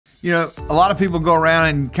You know, a lot of people go around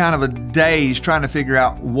in kind of a daze trying to figure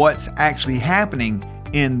out what's actually happening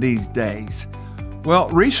in these days. Well,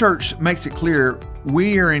 research makes it clear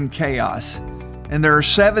we are in chaos. And there are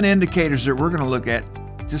 7 indicators that we're going to look at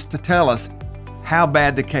just to tell us how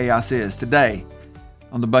bad the chaos is today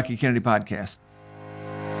on the Bucky Kennedy Podcast.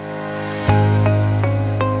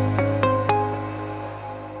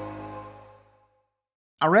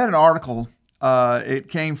 I read an article. It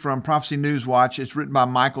came from Prophecy News Watch. It's written by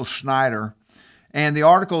Michael Snyder. And the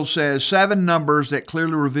article says 7 numbers that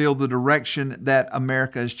clearly reveal the direction that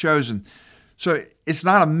America has chosen. So it's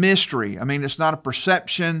not a mystery. I mean, it's not a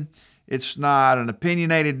perception. It's not an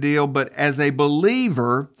opinionated deal. But as a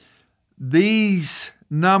believer, these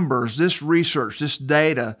numbers, this research, this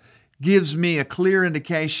data gives me a clear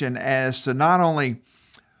indication as to not only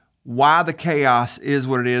why the chaos is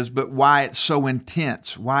what it is, but why it's so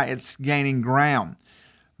intense, why it's gaining ground.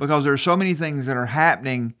 Because there are so many things that are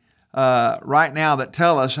happening right now that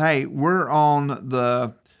tell us, hey, we're on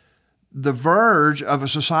the verge of a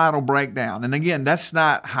societal breakdown. And again, that's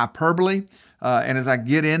not hyperbole. And as I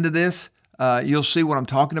get into this, you'll see what I'm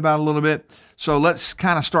talking about a little bit. So let's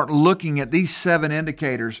kind of start looking at these 7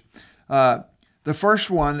 indicators. The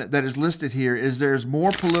first one that is listed here is there's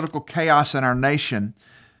more political chaos in our nation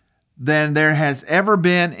than there has ever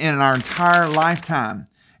been in our entire lifetime.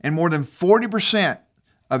 And more than 40%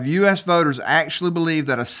 of U.S. voters actually believe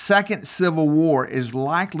that a second civil war is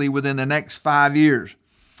likely within the next 5 years.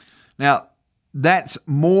 Now, that's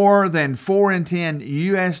more than 4 in 10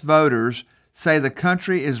 U.S. voters say the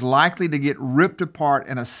country is likely to get ripped apart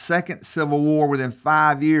in a second civil war within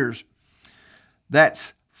 5 years.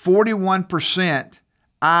 That's 41%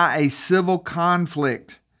 eye a civil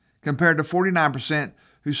conflict compared to 49%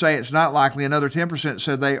 who say it's not likely. Another 10%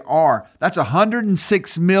 said they are. That's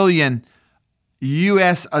 106 million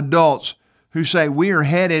U.S. adults who say we are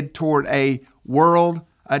headed toward a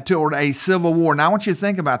civil war. Now, I want you to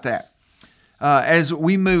think about that as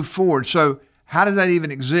we move forward. So how does that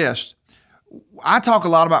even exist? I talk a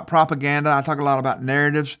lot about propaganda. I talk a lot about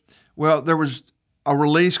narratives. Well, there was a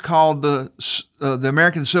release called the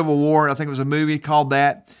American Civil War. I think it was a movie called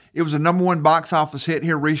that. It was a #1 box office hit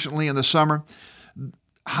here recently in the summer.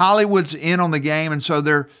 Hollywood's in on the game, and so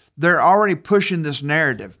they're already pushing this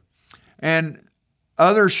narrative. And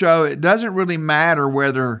others show it doesn't really matter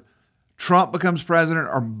whether Trump becomes president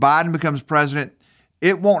or Biden becomes president.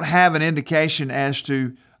 It won't have an indication as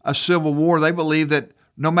to a civil war. They believe that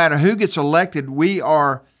no matter who gets elected, we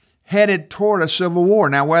are headed toward a civil war.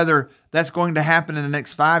 Now, whether that's going to happen in the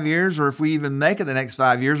next 5 years or if we even make it the next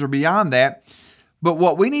 5 years or beyond that. But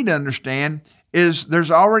what we need to understand is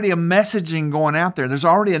there's already a messaging going out there. There's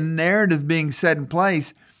already a narrative being set in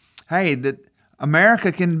place, hey, that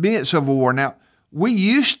America can be at civil war. Now, we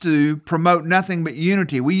used to promote nothing but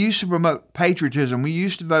unity. We used to promote patriotism. We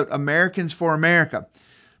used to vote Americans for America.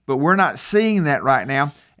 But we're not seeing that right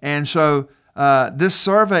now. And so this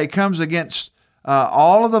survey comes against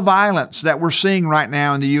all of the violence that we're seeing right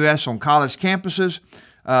now in the U.S. on college campuses,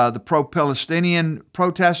 the pro-Palestinian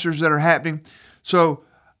protesters that are happening. So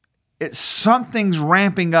something's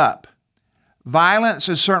ramping up. Violence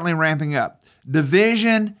is certainly ramping up.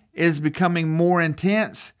 Division is becoming more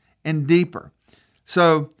intense and deeper.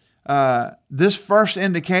 So this first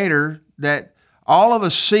indicator that all of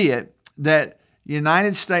us see it, that the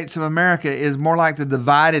United States of America is more like the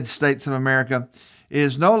divided states of America,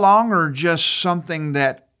 is no longer just something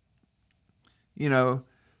that,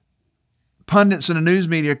 pundits in the news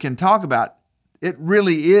media can talk about. It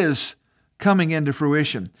really is coming into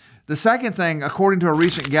fruition. The second thing, according to a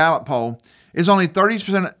recent Gallup poll, is only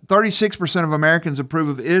 36% of Americans approve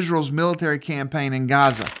of Israel's military campaign in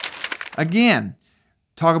Gaza. Again,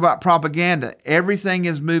 talk about propaganda. Everything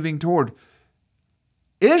is moving toward.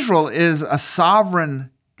 Israel is a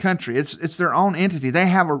sovereign country. It's their own entity. They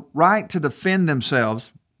have a right to defend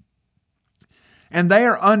themselves, and they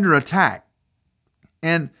are under attack.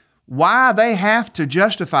 And why they have to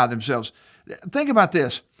justify themselves. Think about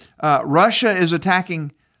this. Russia is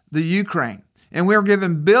attacking the Ukraine, and we're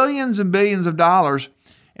giving billions and billions of dollars,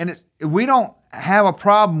 and we don't have a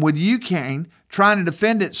problem with Ukraine trying to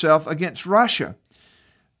defend itself against Russia.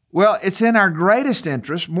 Well, it's in our greatest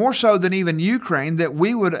interest, more so than even Ukraine, that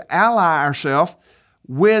we would ally ourselves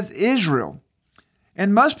with Israel.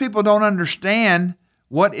 And most people don't understand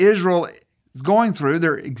what Israel is going through,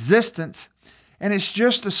 their existence, and it's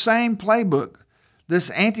just the same playbook. This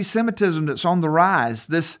anti-Semitism that's on the rise,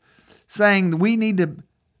 this saying we need to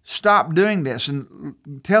stop doing this and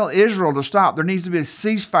tell Israel to stop. There needs to be a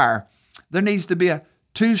ceasefire. There needs to be a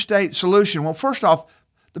 2-state solution. Well, first off,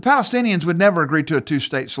 The Palestinians would never agree to a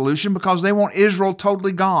two-state solution because they want Israel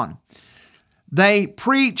totally gone. They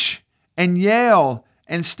preach and yell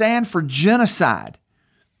and stand for genocide.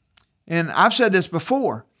 And I've said this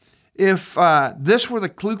before. If this were the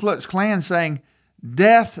Ku Klux Klan saying,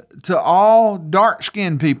 death to all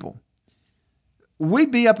dark-skinned people,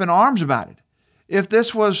 we'd be up in arms about it. If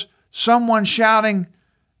this was someone shouting,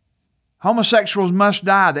 homosexuals must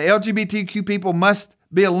die, the LGBTQ people must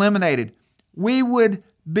be eliminated, we would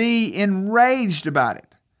be enraged about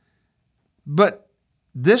it. But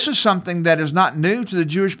this is something that is not new to the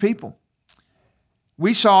Jewish people.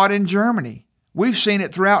 We saw it in Germany. We've seen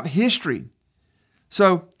it throughout history.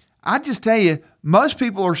 So I just tell you, most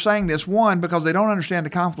people are saying this, one, because they don't understand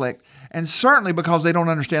the conflict, and certainly because they don't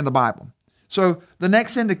understand the Bible. So the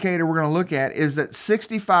next indicator we're going to look at is that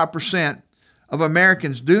 65% of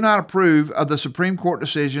Americans do not approve of the Supreme Court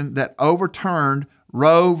decision that overturned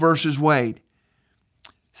Roe versus Wade.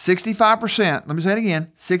 65%, let me say it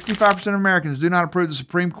again, 65% of Americans do not approve the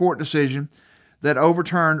Supreme Court decision that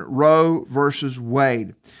overturned Roe versus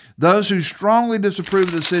Wade. Those who strongly disapprove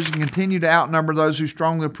of the decision continue to outnumber those who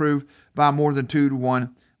strongly approve by more than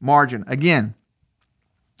 2-to-1 margin. Again,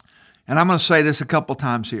 and I'm going to say this a couple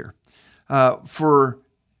times here. For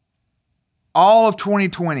all of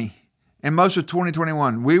 2020 and most of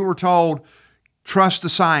 2021, we were told, trust the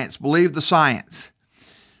science, believe the science.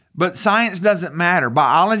 But science doesn't matter.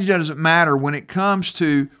 Biology doesn't matter when it comes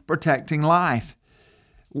to protecting life.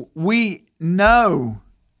 We know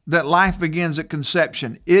that life begins at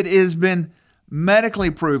conception. It has been medically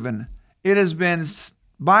proven. It has been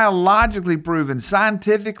biologically proven,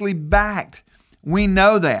 scientifically backed. We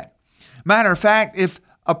know that. Matter of fact, if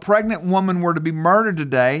a pregnant woman were to be murdered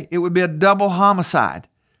today, it would be a double homicide.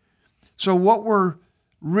 So what we're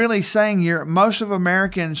really saying here, most of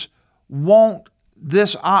Americans want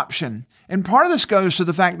this option. And part of this goes to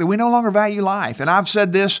the fact that we no longer value life. And I've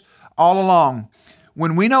said this all along.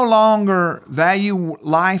 When we no longer value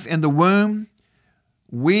life in the womb,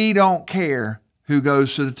 we don't care who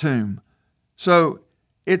goes to the tomb. So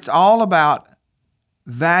it's all about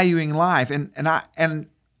valuing life. And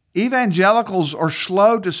evangelicals are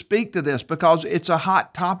slow to speak to this because it's a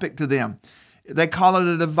hot topic to them. They call it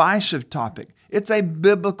a divisive topic. It's a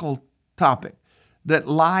biblical topic, that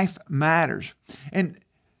life matters. And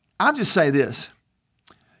I'll just say this.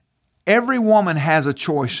 Every woman has a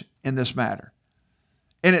choice in this matter.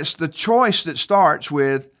 And it's the choice that starts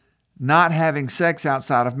with not having sex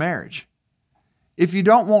outside of marriage. If you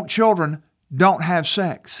don't want children, don't have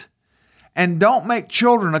sex. And don't make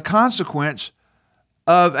children a consequence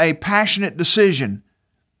of a passionate decision.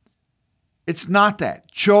 It's not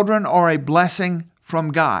that. Children are a blessing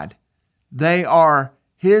from God. They are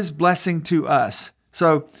His blessing to us.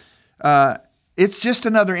 So it's just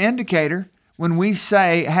another indicator when we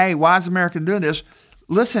say, hey, why is America doing this?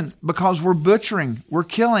 Listen, because we're butchering, we're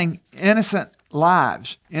killing innocent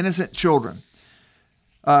lives, innocent children.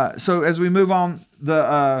 So as we move on,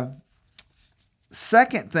 the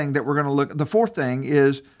second thing that we're going to look at, the fourth thing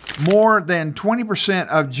is more than 20%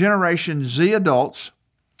 of Generation Z adults,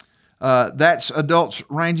 that's adults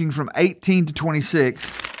ranging from 18 to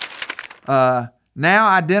 26, now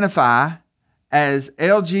identify as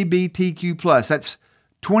LGBTQ+. That's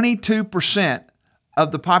 22%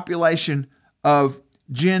 of the population of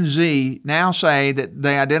Gen Z now say that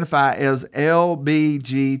they identify as LGBTQ+.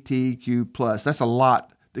 That's a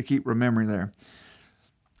lot to keep remembering there.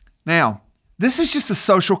 Now, this is just a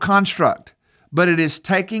social construct, but it is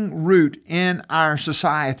taking root in our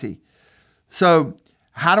society. So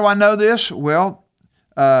how do I know this? Well,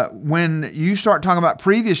 when you start talking about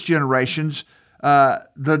previous generations,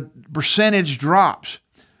 the percentage drops.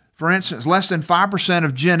 For instance, less than 5%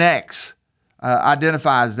 of Gen X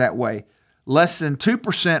identifies that way. Less than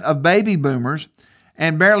 2% of baby boomers,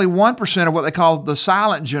 and barely 1% of what they call the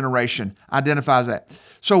silent generation identifies that.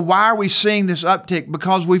 So why are we seeing this uptick?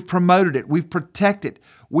 Because we've promoted it, we've protected it,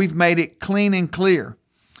 we've made it clean and clear.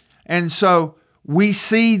 And so we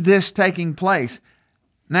see this taking place.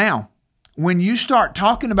 Now, when you start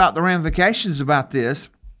talking about the ramifications about this,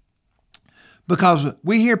 because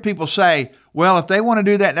we hear people say, well, if they want to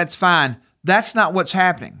do that, that's fine. That's not what's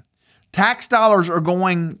happening. Tax dollars are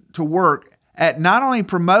going to work at not only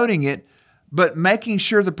promoting it, but making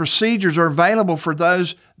sure the procedures are available for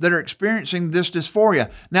those that are experiencing this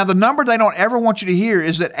dysphoria. Now, the number they don't ever want you to hear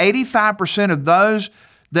is that 85% of those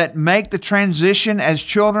that make the transition as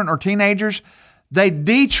children or teenagers, they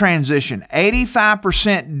detransition.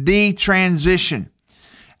 85% detransition.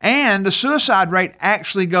 And the suicide rate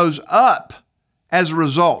actually goes up as a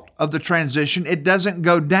result of the transition. It doesn't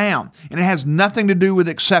go down. And it has nothing to do with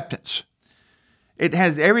acceptance. It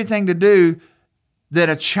has everything to do that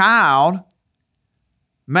a child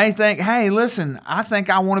may think, hey, listen, I think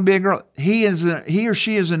I want to be a girl. He or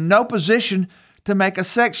she is in no position to make a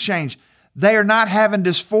sex change. They are not having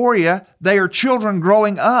dysphoria. They are children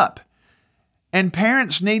growing up. And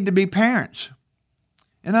parents need to be parents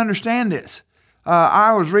and understand this.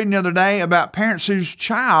 I was reading the other day about parents whose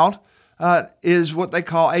child is what they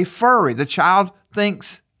call a furry. The child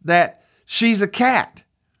thinks that she's a cat.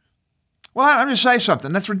 Well, I'm just say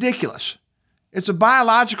something. That's ridiculous. It's a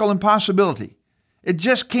biological impossibility. It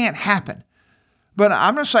just can't happen. But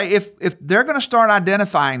I'm going to say if they're going to start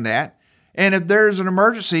identifying that, and if there's an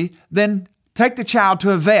emergency, then take the child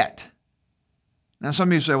to a vet. Now, some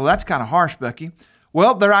of you say, well, that's kind of harsh, Bucky.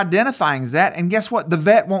 Well, they're identifying that, and guess what? The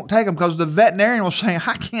vet won't take them because the veterinarian will say,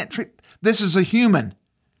 I can't treat, this is a human.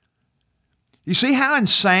 You see how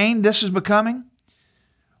insane this is becoming?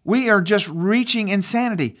 We are just reaching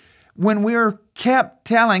insanity when we're kept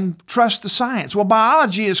telling, trust the science. Well,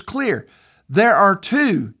 biology is clear. There are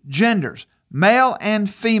two genders, male and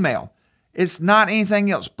female. It's not anything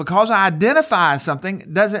else. Because I identify as something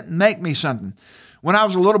doesn't make me something. When I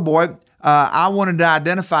was a little boy, I wanted to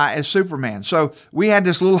identify as Superman. So we had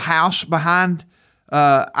this little house behind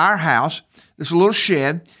our house, this little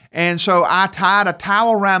shed. And so I tied a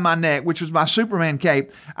towel around my neck, which was my Superman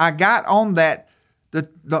cape. I got on that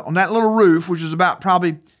on that little roof, which was about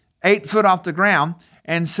probably 8 foot off the ground,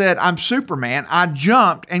 and said, I'm Superman. I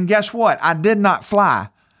jumped, and guess what? I did not fly.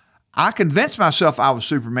 I convinced myself I was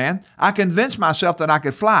Superman. I convinced myself that I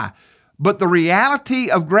could fly. But the reality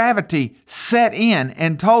of gravity set in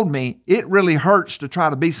and told me it really hurts to try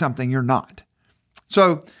to be something you're not.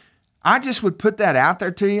 So I just would put that out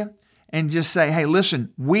there to you and just say, hey,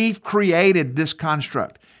 listen, we've created this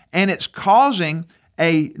construct, and it's causing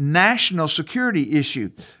a national security issue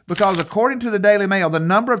because according to the Daily Mail, the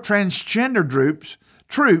number of transgender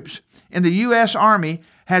troops in the U.S. Army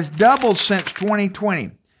has doubled since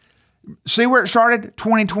 2020. See where it started?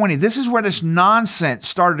 2020. This is where this nonsense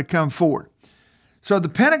started to come forward. So the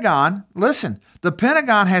Pentagon, listen, the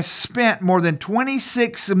Pentagon has spent more than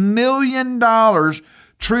 $26 million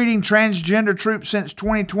treating transgender troops since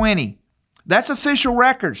 2020. That's official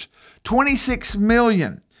records. $26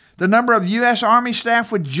 million. The number of U.S. Army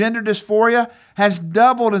staff with gender dysphoria has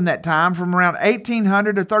doubled in that time from around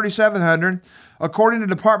 1,800 to 3,700, according to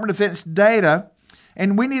Department of Defense data.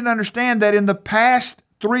 And we need to understand that in the past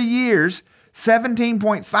 3 years,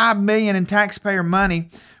 $17.5 million in taxpayer money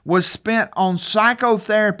was spent on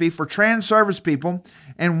psychotherapy for trans service people,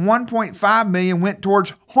 and $1.5 million went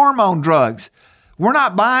towards hormone drugs. We're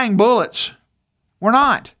not buying bullets. We're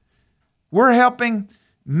not. We're helping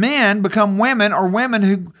men become women, or women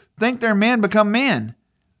who think they're men become men.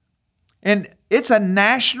 And it's a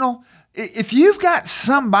national, if you've got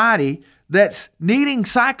somebody that's needing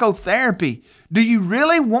psychotherapy, do you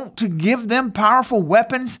really want to give them powerful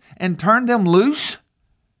weapons and turn them loose?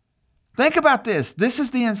 Think about this. This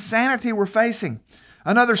is the insanity we're facing.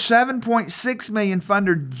 Another $7.6 million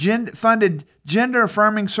funded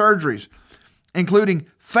gender-affirming surgeries, including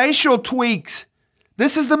facial tweaks.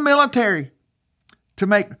 This is the military, to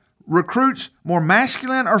make recruits more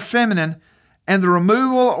masculine or feminine, and the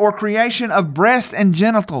removal or creation of breasts and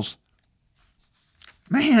genitals.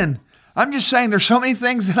 Man, I'm just saying there's so many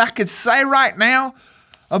things that I could say right now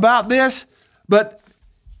about this, but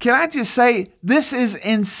can I just say this is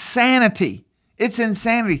insanity. It's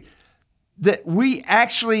insanity that we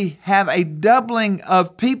actually have a doubling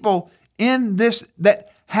of people in this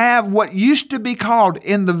that have what used to be called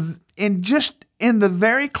in the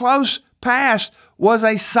very close past was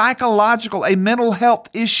a psychological, a mental health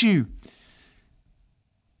issue.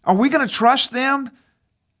 Are we going to trust them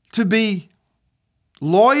to be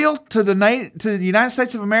loyal to the United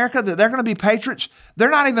States of America, that they're going to be patriots?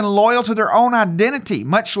 They're not even loyal to their own identity,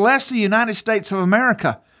 much less the United States of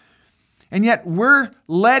America. And yet we're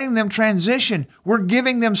letting them transition. We're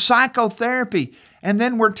giving them psychotherapy. And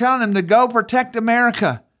then we're telling them to go protect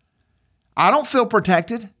America. I don't feel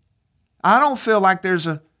protected. I don't feel like there's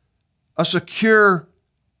a secure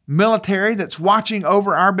military that's watching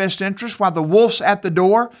over our best interests while the wolf's at the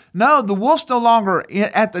door. No, the wolf's no longer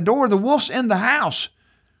at the door. The wolf's in the house,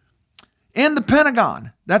 in the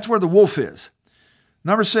Pentagon. That's where the wolf is.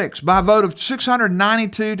 Number 6, by a vote of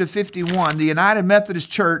 692 to 51, the United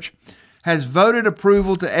Methodist Church has voted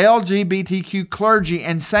approval to LGBTQ clergy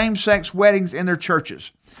and same-sex weddings in their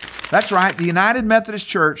churches. That's right. The United Methodist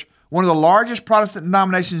Church, one of the largest Protestant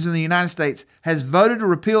denominations in the United States, has voted to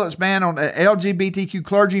repeal its ban on LGBTQ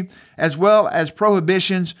clergy, as well as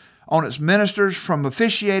prohibitions on its ministers from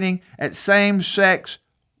officiating at same-sex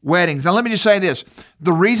weddings. Now, let me just say this.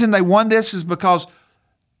 The reason they won this is because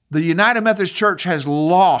the United Methodist Church has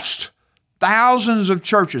lost thousands of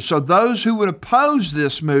churches. So those who would oppose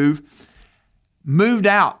this move moved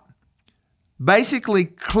out, basically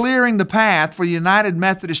clearing the path for the United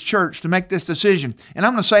Methodist Church to make this decision. And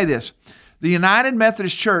I'm going to say this. The United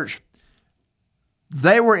Methodist Church,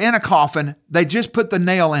 they were in a coffin. They just put the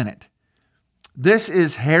nail in it. This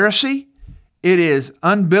is heresy. It is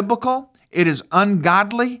unbiblical. It is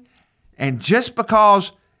ungodly. And just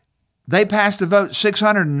because they passed the vote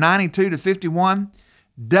 692 to 51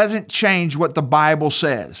 doesn't change what the Bible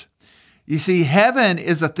says. You see, heaven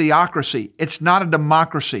is a theocracy. It's not a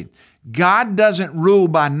democracy. God doesn't rule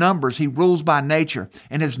by numbers. He rules by nature,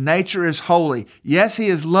 and His nature is holy. Yes, He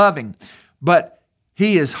is loving, but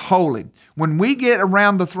He is holy. When we get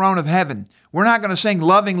around the throne of heaven, we're not going to sing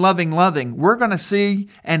loving, loving, loving. We're going to see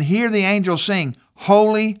and hear the angels sing,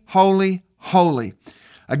 holy, holy, holy.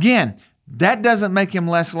 Again, that doesn't make Him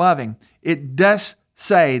less loving. It does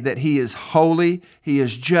say that He is holy, He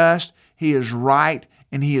is just, He is right,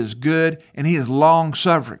 and He is good, and He is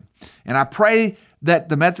long-suffering. And I pray that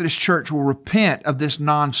the Methodist Church will repent of this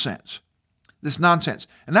nonsense.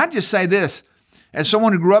 And I just say this, as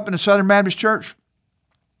someone who grew up in the Southern Baptist Church,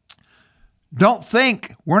 don't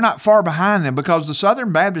think we're not far behind them, because the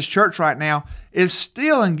Southern Baptist Church right now is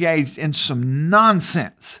still engaged in some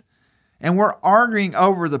nonsense. And we're arguing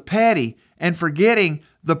over the petty and forgetting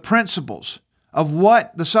the principles of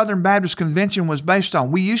what the Southern Baptist Convention was based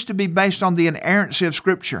on. We used to be based on the inerrancy of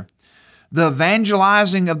Scripture, the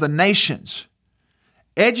evangelizing of the nations,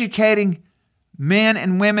 educating men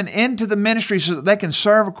and women into the ministry so that they can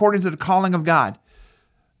serve according to the calling of God.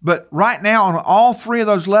 But right now, on all three of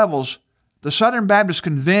those levels, the Southern Baptist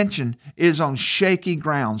Convention is on shaky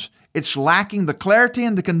grounds. It's lacking the clarity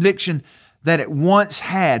and the conviction that it once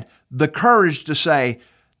had, the courage to say,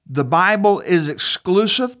 the Bible is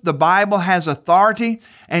exclusive, the Bible has authority,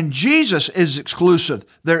 and Jesus is exclusive.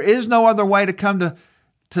 There is no other way to come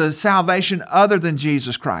to salvation other than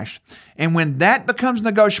Jesus Christ. And when that becomes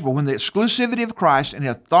negotiable, when the exclusivity of Christ and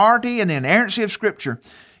the authority and the inerrancy of Scripture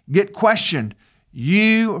get questioned,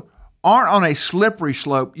 you aren't on a slippery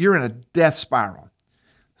slope, you're in a death spiral.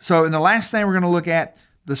 So in the last thing we're going to look at,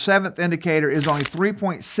 the seventh indicator is only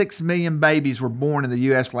 3.6 million babies were born in the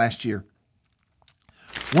U.S. last year.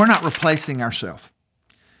 We're not replacing ourselves.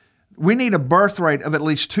 We need a birth rate of at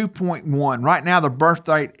least 2.1. Right now, the birth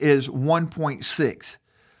rate is 1.6.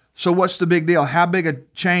 So what's the big deal? How big a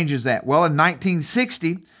change is that? Well, in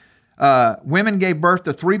 1960, women gave birth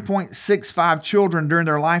to 3.65 children during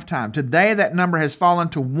their lifetime. Today, that number has fallen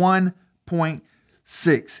to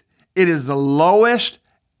 1.6. It is the lowest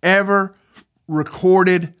ever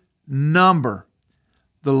recorded number.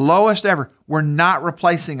 The lowest ever. We're not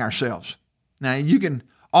replacing ourselves. Now, you can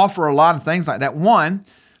offer a lot of things like that. One,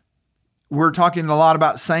 we're talking a lot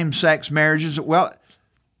about same-sex marriages. Well,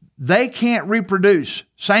 they can't reproduce.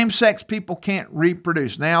 Same-sex people can't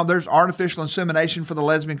reproduce. Now, there's artificial insemination for the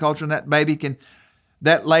lesbian culture, and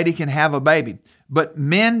that lady can have a baby. But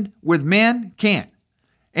men with men can't.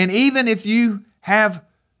 And even if you have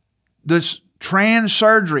this trans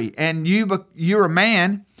surgery and you're a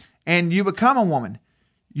man and you become a woman,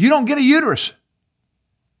 you don't get a uterus.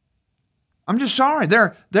 I'm just sorry.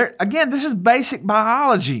 Again, this is basic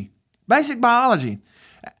biology. Basic biology.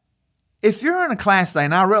 If you're in a class today,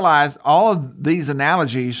 and I realize all of these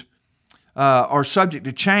analogies are subject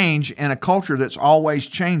to change in a culture that's always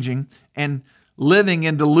changing and living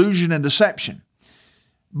in delusion and deception.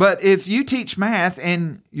 But if you teach math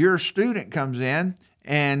and your student comes in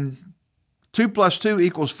and 2 plus 2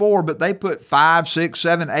 equals 4, but they put 5, 6,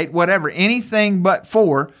 7, 8, whatever, anything but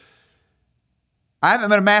 4, I haven't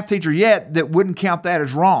met a math teacher yet that wouldn't count that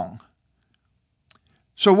as wrong.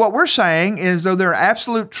 So what we're saying is, though there are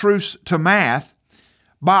absolute truths to math,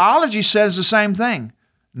 biology says the same thing.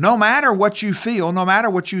 No matter what you feel, no matter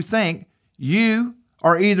what you think, you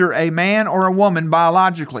are either a man or a woman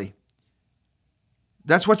biologically.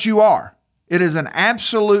 That's what you are. It is an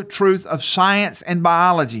absolute truth of science and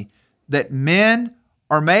biology that men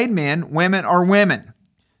are made men, women are women.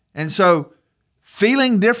 And so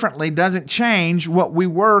feeling differently doesn't change what we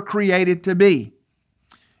were created to be.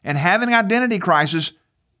 And having an identity crisis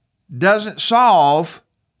doesn't solve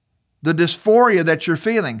the dysphoria that you're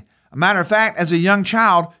feeling. A matter of fact, as a young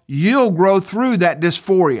child, you'll grow through that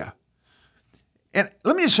dysphoria. And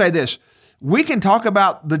let me just say this. We can talk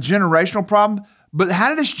about the generational problem, but how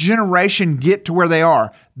did this generation get to where they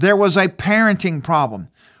are? There was a parenting problem.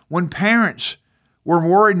 When parents were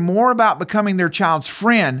worried more about becoming their child's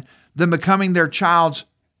friend than becoming their child's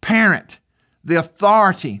parent, the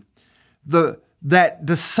authority, the that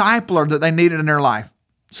discipler that they needed in their life.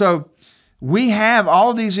 So we have all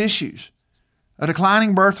of these issues, a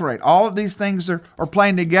declining birth rate. All of these things are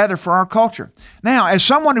playing together for our culture. Now, as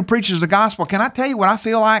someone who preaches the gospel, can I tell you what I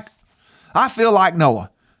feel like? I feel like Noah.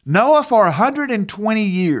 Noah, for 120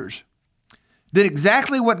 years, did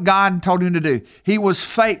exactly what God told him to do. He was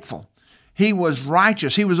faithful. He was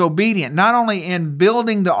righteous. He was obedient, not only in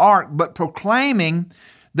building the ark, but proclaiming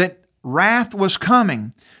that wrath was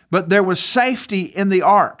coming, but there was safety in the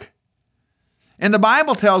ark. And the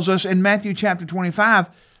Bible tells us in Matthew chapter 25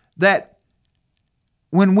 that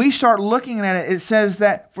when we start looking at it, it says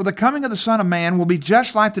that for the coming of the Son of Man will be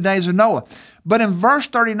just like the days of Noah. But in verse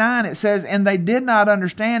 39, it says, and they did not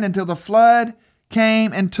understand until the flood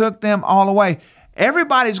came and took them all away.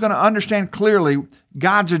 Everybody's going to understand clearly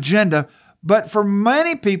God's agenda, but for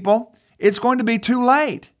many people, it's going to be too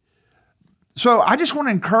late. So I just want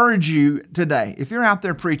to encourage you today, if you're out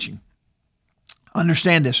there preaching,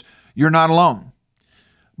 understand this, you're not alone.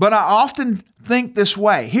 But I often think this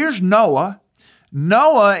way. Here's Noah.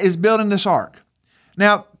 Noah is building this ark.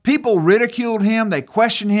 Now, people ridiculed him. They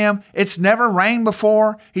questioned him. It's never rained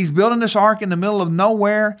before. He's building this ark in the middle of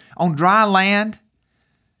nowhere on dry land.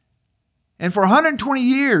 And for 120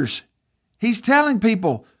 years, he's telling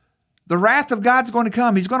people the wrath of God's going to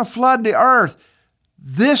come. He's going to flood the earth.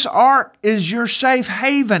 This ark is your safe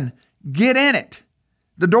haven. Get in it.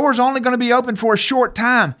 The door's only going to be open for a short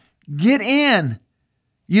time. Get in.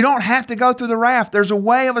 You don't have to go through the raft. There's a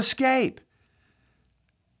way of escape.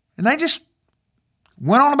 And they just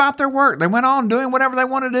went on about their work. They went on doing whatever they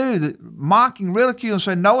want to do, mocking, ridiculing,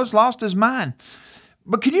 saying Noah's lost his mind.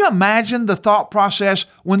 But can you imagine the thought process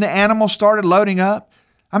when the animals started loading up?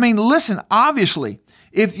 I mean, listen, obviously,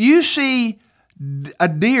 if you see a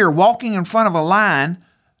deer walking in front of a lion,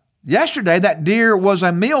 yesterday that deer was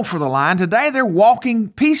a meal for the lion. Today they're walking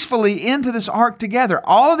peacefully into this ark together.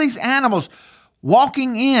 All of these animals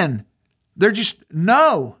walking in, they just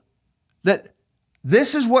know that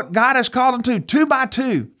this is what God has called them to, 2 by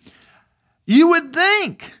 2. You would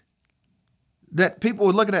think that people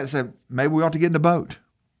would look at that and say, maybe we ought to get in the boat.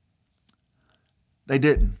 They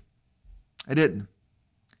didn't. They didn't.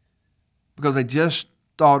 Because they just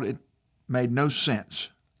thought it made no sense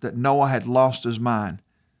that Noah had lost his mind,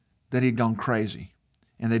 that he'd gone crazy.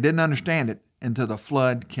 And they didn't understand it until the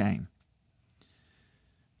flood came.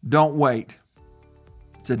 Don't wait.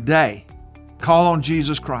 Today, call on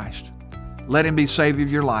Jesus Christ. Let him be Savior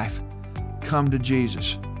of your life. Come to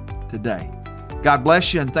Jesus today. God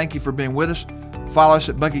bless you and thank you for being with us. Follow us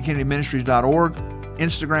at BuckyKennedyMinistries.org,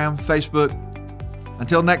 Instagram, Facebook.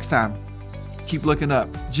 Until next time, keep looking up.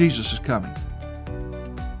 Jesus is coming.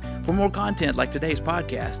 For more content like today's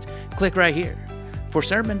podcast, click right here. For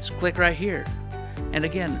sermons, click right here. And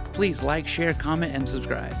again, please like, share, comment, and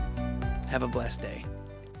subscribe. Have a blessed day.